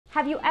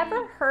Have you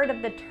ever heard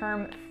of the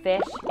term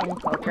fish in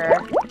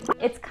poker?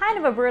 It's kind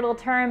of a brutal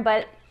term,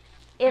 but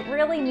it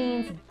really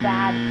means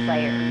bad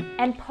players.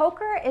 And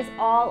poker is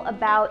all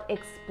about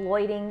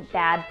exploiting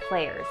bad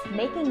players,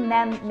 making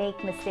them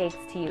make mistakes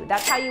to you.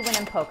 That's how you win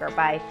in poker,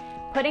 by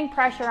putting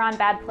pressure on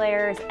bad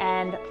players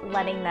and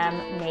letting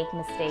them make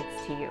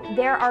mistakes to you.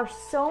 There are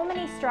so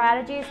many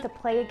strategies to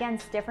play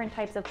against different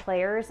types of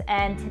players,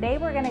 and today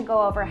we're gonna go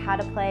over how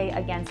to play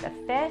against a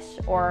fish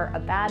or a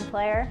bad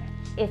player.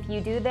 If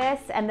you do this,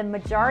 and the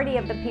majority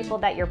of the people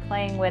that you're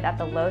playing with at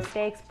the low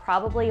stakes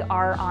probably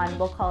are on,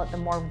 we'll call it the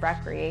more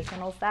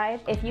recreational side.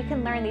 If you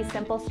can learn these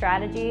simple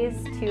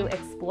strategies to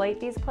exploit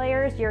these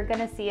players, you're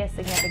gonna see a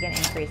significant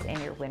increase in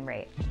your win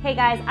rate. Hey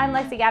guys, I'm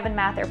Lexy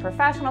Gavin-Mather,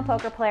 professional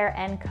poker player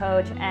and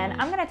coach, and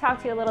I'm gonna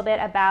talk to you a little bit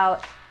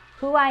about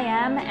who I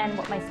am and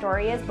what my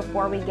story is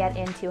before we get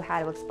into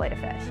how to exploit a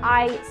fish.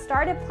 I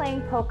started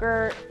playing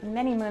poker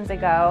many moons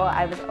ago.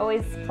 I was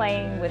always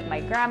playing with my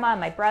grandma and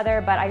my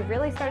brother, but I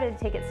really started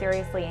to take it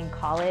seriously in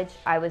college.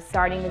 I was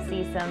starting to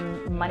see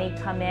some money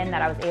come in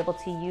that I was able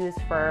to use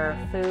for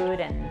food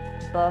and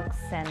books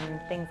and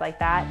things like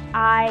that.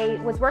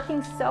 I was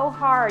working so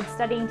hard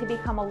studying to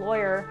become a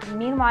lawyer.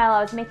 Meanwhile,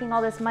 I was making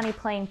all this money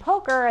playing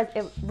poker.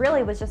 It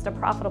really was just a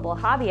profitable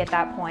hobby at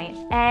that point.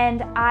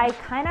 And I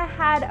kind of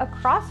had a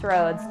crossroads.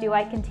 Do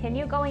I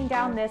continue going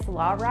down this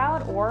law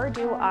route, or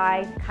do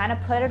I kind of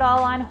put it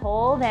all on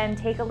hold and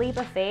take a leap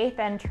of faith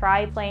and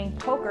try playing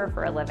poker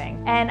for a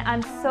living? And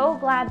I'm so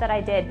glad that I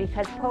did,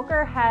 because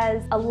poker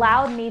has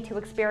allowed me to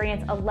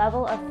experience a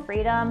level of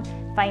freedom,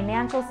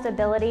 financial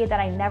stability that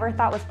I never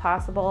thought was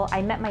possible.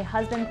 I met my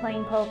husband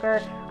playing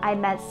poker. I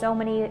met so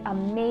many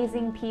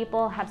amazing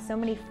people, have so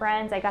many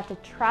friends. I got to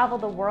travel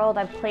the world.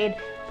 I've played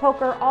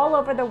poker all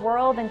over the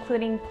world,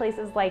 including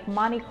places like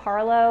Monte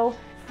Carlo,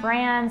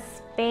 France,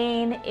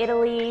 Spain,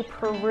 Italy,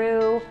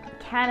 Peru,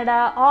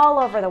 Canada, all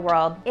over the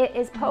world. It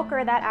is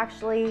poker that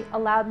actually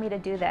allowed me to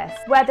do this.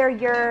 Whether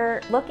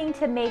you're looking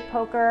to make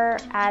poker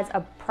as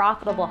a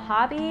profitable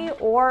hobby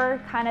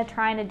or kind of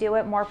trying to do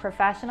it more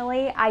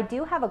professionally, I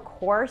do have a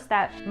course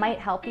that might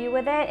help you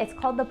with it. It's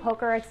called the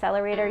Poker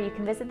Accelerator. You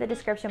can visit the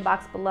description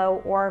box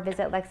below or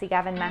visit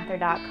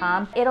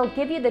LexyGavinMather.com. It'll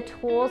give you the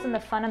tools and the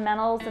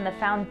fundamentals and the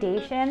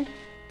foundation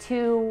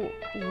to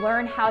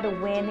learn how to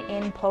win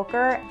in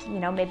poker. You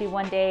know, maybe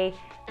one day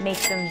make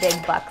some big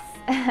bucks.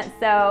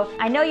 So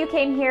I know you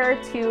came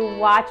here to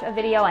watch a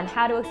video on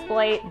how to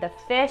exploit the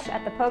fish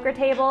at the poker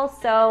table.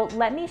 So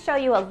let me show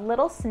you a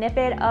little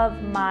snippet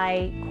of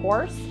my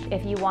course.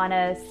 If you want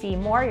to see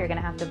more, you're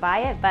gonna have to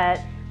buy it, but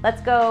let's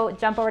go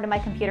jump over to my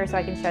computer so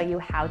I can show you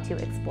how to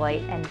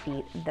exploit and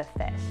beat the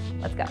fish.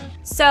 Let's go.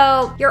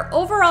 So your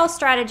overall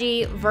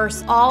strategy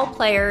versus all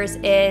players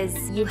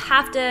is you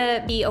have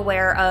to be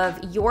aware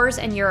of yours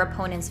and your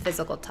opponent's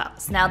physical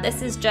tells. Now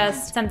this is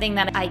just something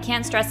that I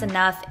can't stress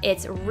enough.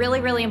 It's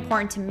really, really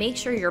important to make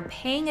sure you're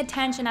paying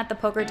attention at the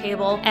poker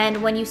table. And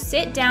when you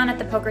sit down at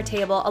the poker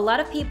table, a lot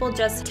of people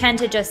just tend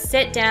to just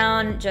sit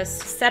down,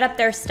 just set up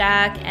their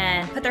stack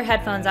and put their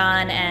headphones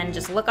on and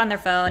just look on their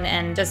phone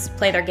and just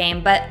play their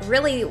game. But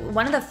really,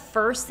 one of the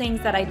first things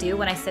that I do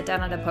when I sit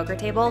down at a poker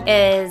table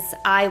is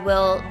I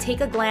will take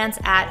a glance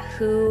at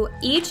who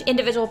each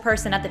individual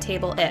person at the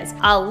table is.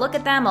 I'll look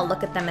at them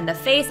in the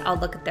face, I'll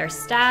look at their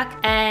stack,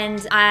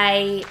 and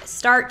I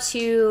start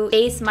to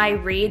base my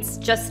reads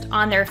just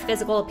on their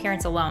physical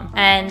appearance alone.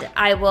 And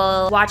I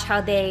will watch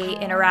how they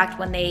interact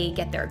when they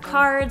get their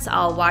cards,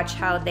 I'll watch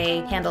how they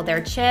handle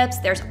their chips.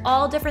 There's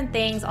all different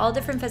things, all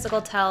different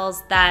physical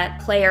tells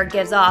that player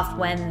gives off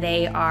when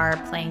they are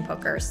playing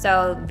poker.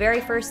 So very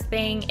first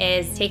thing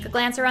is take a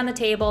glance around the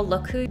table,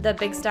 look who the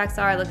big stacks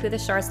are, look who the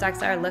short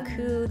stacks are, look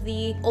who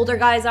the older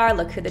guys are,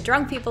 look who the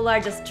drunk people are.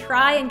 Just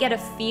try and get a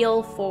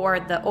feel for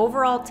the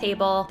overall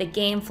table, the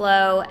game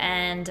flow,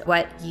 and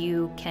what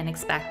you can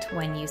expect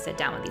when you sit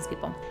down with these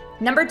people.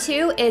 Number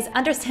two is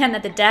understand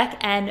that the deck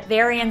and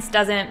variance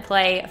doesn't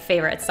play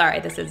favorites. Sorry,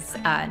 this is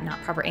not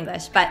proper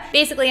English, but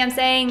basically I'm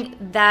saying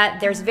that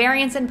there's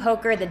variance in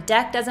poker, the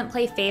deck doesn't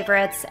play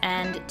favorites,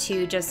 and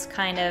to just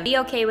kind of be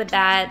okay with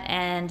that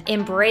and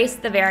embrace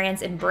the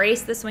variance,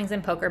 embrace the swings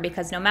in poker,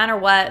 because no matter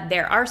what,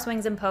 there are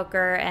swings in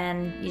poker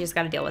and you just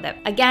gotta deal with it.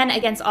 Again,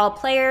 against all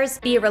players,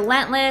 be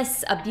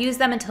relentless, abuse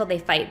them until they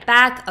fight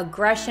back.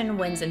 Aggression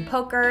wins in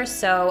poker,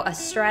 so a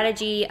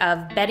strategy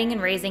of betting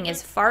and raising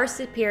is far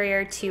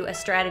superior to a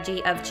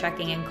strategy of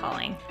checking and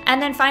calling.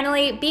 And then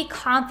finally, be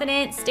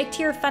confident, stick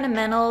to your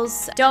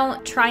fundamentals.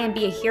 Don't try and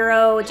be a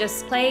hero,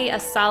 just play a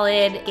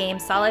solid game,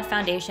 solid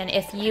foundation.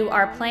 If you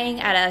are playing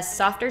at a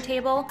softer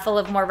table full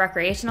of more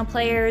recreational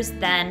players,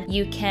 then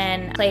you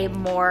can play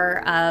more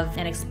of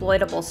an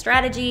exploitable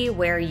strategy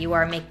where you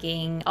are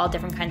making all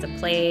different kinds of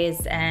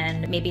plays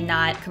and maybe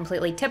not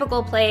completely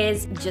typical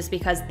plays just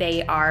because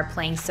they are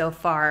playing so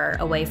far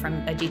away from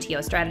a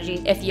GTO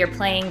strategy. If you're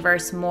playing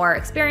versus more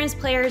experienced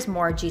players,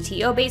 more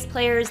GTO-based inexperienced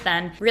players,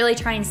 then really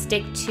try and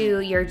stick to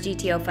your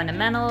GTO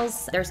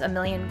fundamentals. There's a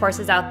million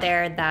courses out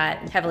there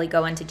that heavily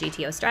go into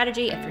GTO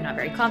strategy if you're not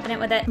very confident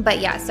with it. But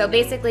yeah, so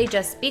basically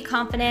just be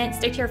confident,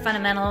 stick to your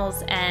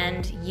fundamentals,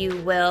 and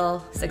you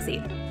will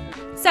succeed.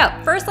 So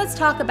first, let's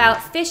talk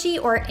about fishy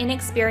or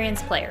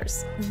inexperienced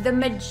players. The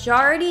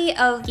majority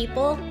of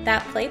people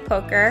that play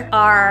poker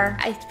are,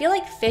 I feel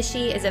like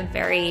fishy is a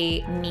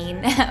very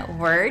mean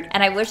word,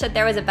 and I wish that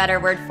there was a better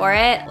word for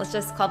it. Let's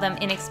just call them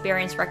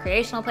inexperienced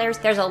recreational players.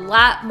 There's a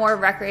lot more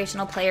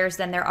recreational players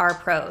than there are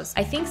pros.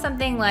 I think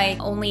something like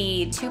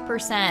only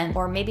 2%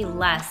 or maybe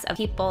less of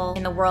people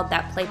in the world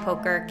that play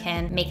poker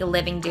can make a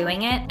living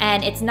doing it.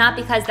 And it's not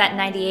because that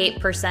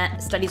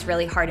 98% studies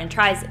really hard and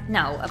tries.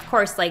 No, of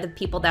course, like the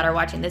people that are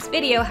watching this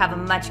video have a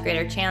much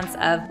greater chance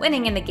of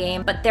winning in the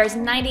game, but there's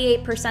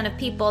 98% of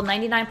people,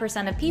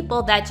 99% of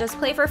people that just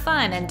play for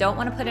fun and don't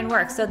want to put in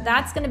work. So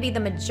that's going to be the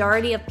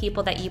majority of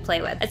people that you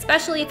play with,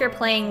 especially if you're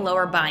playing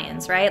lower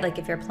buy-ins, right? Like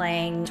if you're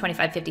playing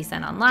 25-50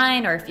 cent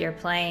online, or if you're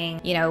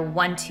playing, you know,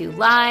 1-2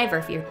 live, or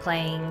if you're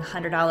playing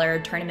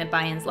 $100 tournament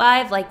buy-ins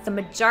live, like the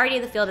majority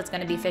of the field is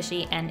going to be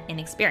fishy and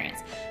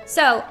inexperienced.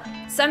 So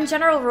some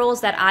general rules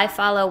that I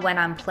follow when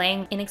I'm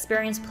playing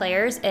inexperienced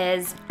players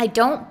is I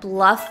don't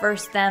bluff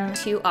versus them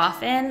too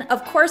often.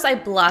 Of course, I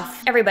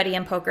bluff everybody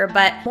in poker,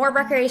 but more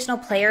recreational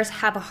players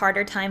have a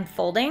harder time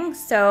folding,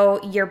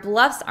 so your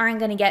bluffs aren't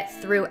going to get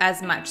through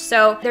as much.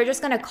 So they're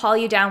just going to call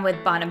you down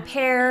with bottom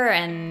pair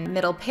and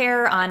middle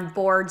pair on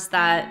boards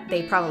that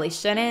they probably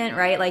shouldn't,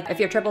 right? Like if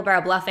you're triple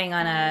barrel bluffing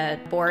on a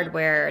board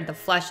where the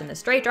flush and the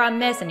straight draw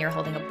miss and you're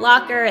holding a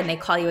blocker and they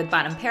call you with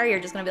bottom pair,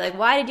 you're just going to be like,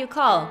 why did you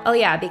call? Oh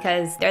yeah,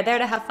 because they're there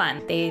to have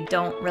fun. They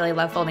don't really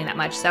love folding that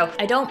much. So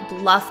I don't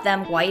bluff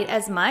them quite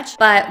as much,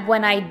 but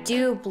when I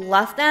do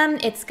bluff them,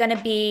 it's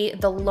gonna be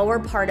the lower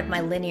part of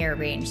my linear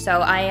range.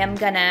 So I am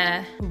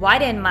gonna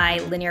widen my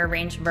linear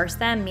range versus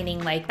them,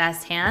 meaning like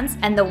best hands.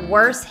 And the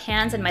worst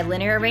hands in my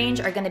linear range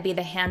are gonna be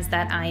the hands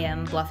that I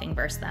am bluffing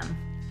versus them.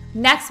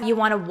 Next, you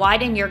want to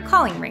widen your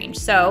calling range.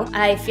 So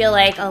I feel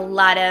like a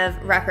lot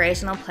of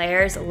recreational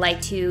players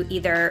like to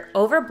either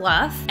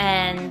overbluff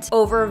and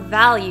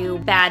overvalue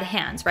bad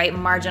hands, right?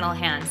 Marginal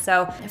hands.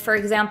 So for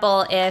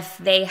example, if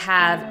they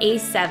have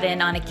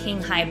ace-7 on a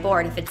king high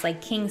board, if it's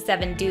like king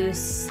 7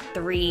 deuce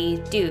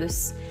 3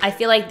 deuce, I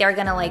feel like they're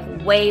gonna like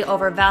way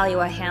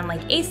overvalue a hand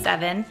like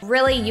ace-7.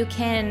 Really, you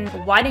can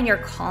widen your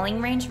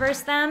calling range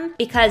versus them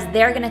because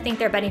they're gonna think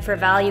they're betting for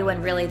value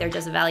when really they're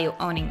just value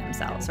owning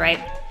themselves,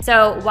 right?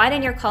 So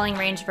widen your calling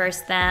range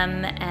versus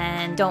them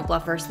and don't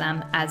bluff versus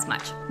them as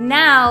much.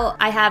 Now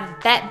I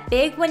have bet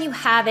big when you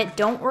have it,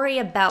 don't worry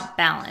about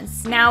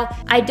balance. Now,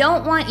 I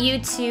don't want you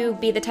to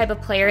be the type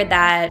of player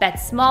that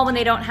bets small when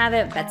they don't have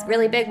it, bets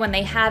really big when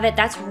they have it.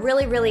 That's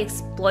really, really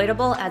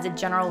exploitable as a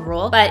general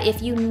rule. But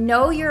if you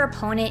know your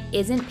opponent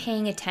isn't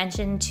paying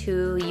attention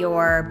to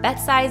your bet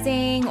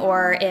sizing,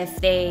 or if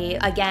they,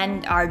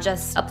 again, are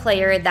just a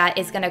player that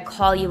is gonna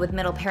call you with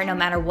middle pair no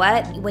matter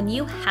what, when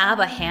you have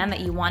a hand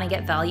that you wanna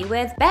get value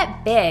with,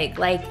 bet big.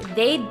 Like,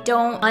 they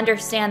don't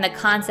understand the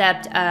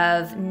concept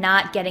of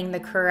not getting the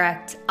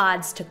correct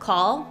odds to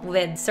call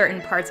with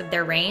certain parts of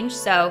their range.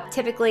 So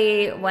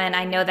typically when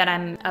I know that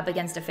I'm up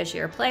against a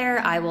fishier player,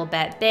 I will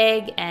bet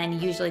big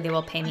and usually they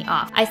will pay me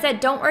off. I said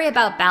don't worry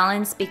about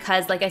balance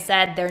because, like I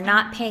said, they're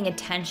not paying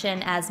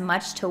attention as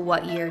much to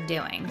what you're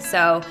doing.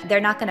 So they're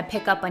not gonna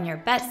pick up on your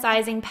bet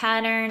sizing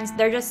patterns.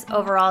 They're just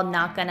overall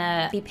not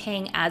gonna be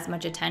paying as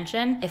much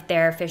attention if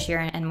they're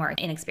fishier and more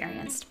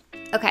inexperienced.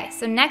 Okay,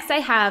 so next I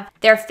have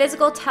their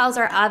physical tells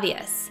are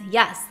obvious.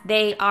 Yes,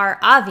 they are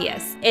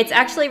obvious. It's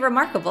actually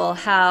remarkable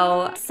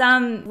how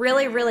some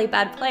really, really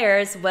bad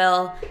players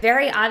will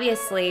very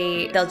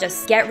obviously, they'll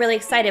just get really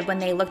excited when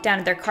they look down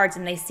at their cards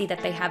and they see that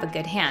they have a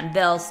good hand.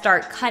 They'll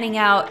start cutting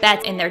out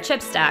bets in their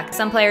chip stack.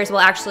 Some players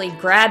will actually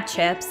grab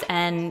chips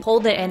and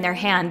hold it in their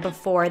hand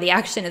before the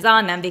action is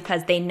on them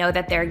because they know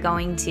that they're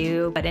going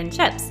to put in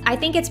chips. I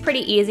think it's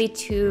pretty easy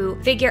to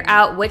figure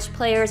out which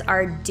players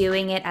are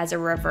doing it as a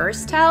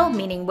reverse tell,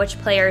 meaning which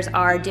players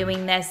are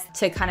doing this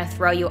to kind of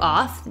throw you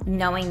off,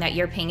 knowing that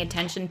you're paying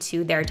attention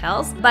to their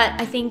tells. But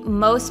I think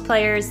most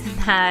players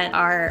that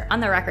are on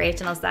the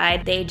recreational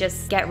side, they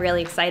just get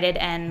really excited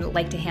and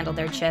like to handle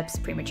their chips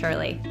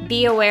prematurely.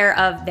 Be aware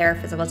of their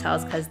physical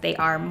tells because they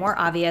are more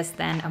obvious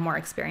than a more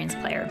experienced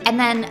player. And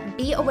then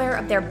be aware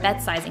of their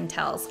bet sizing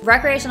tells.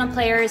 Recreational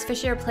players,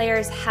 fishier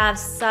players have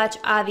such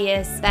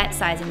obvious bet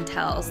sizing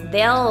tells.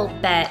 They'll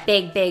bet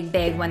big, big,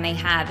 big when they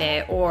have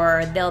it,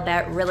 or they'll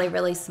bet really,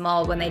 really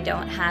small when they don't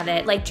have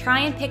it. Like, try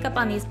and pick up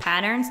on these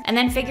patterns and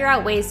then figure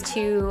out ways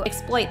to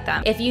exploit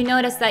them. If you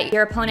notice that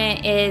your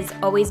opponent is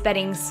always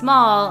betting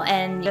small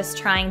and just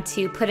trying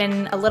to put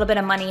in a little bit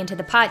of money into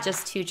the pot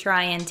just to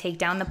try and take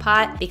down the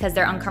pot because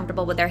they're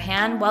uncomfortable with their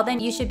hand, well then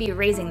you should be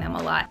raising them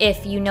a lot.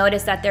 If you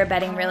notice that they're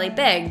betting really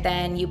big,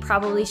 then you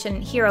probably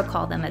shouldn't hero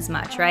call them as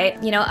much,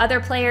 right? You know,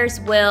 other players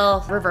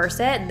will reverse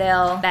it.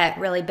 They'll bet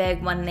really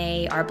big when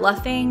they are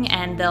bluffing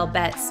and they'll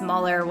bet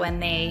smaller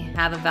when they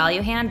have a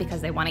value hand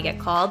because they want to get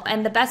called.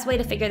 And the best best way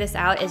to figure this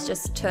out is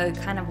just to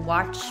kind of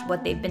watch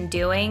what they've been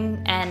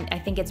doing, and I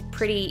think it's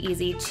pretty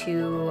easy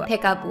to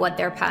pick up what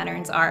their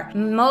patterns are.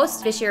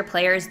 Most fishier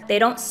players, they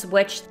don't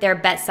switch their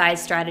bet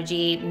size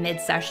strategy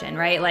mid-session,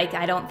 right? Like,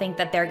 I don't think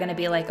that they're gonna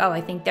be like, oh,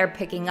 I think they're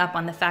picking up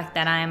on the fact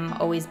that I'm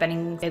always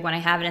betting big when I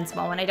have it and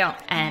small when I don't,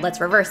 and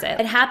let's reverse it.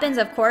 It happens,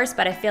 of course,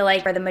 but I feel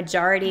like for the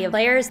majority of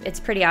players, it's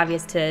pretty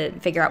obvious to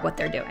figure out what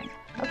they're doing.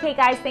 Okay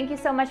guys, thank you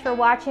so much for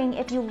watching.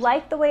 If you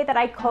like the way that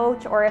I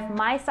coach, or if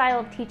my style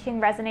of teaching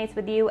resonates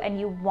with you and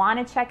you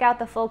want to check out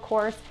the full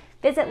course,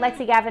 visit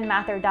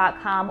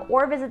LexyGavin-Mather.com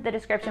or visit the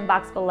description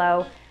box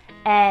below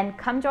and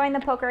come join the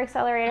Poker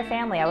Accelerator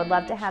family. I would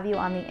love to have you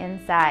on the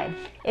inside.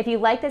 If you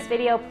like this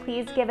video,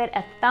 please give it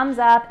a thumbs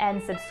up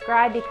and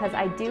subscribe, because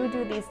I do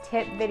these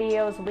tip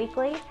videos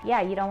weekly.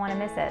 Yeah, you don't want to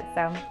miss it.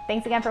 So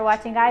thanks again for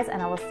watching, guys,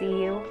 and I will see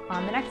you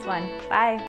on the next one. Bye.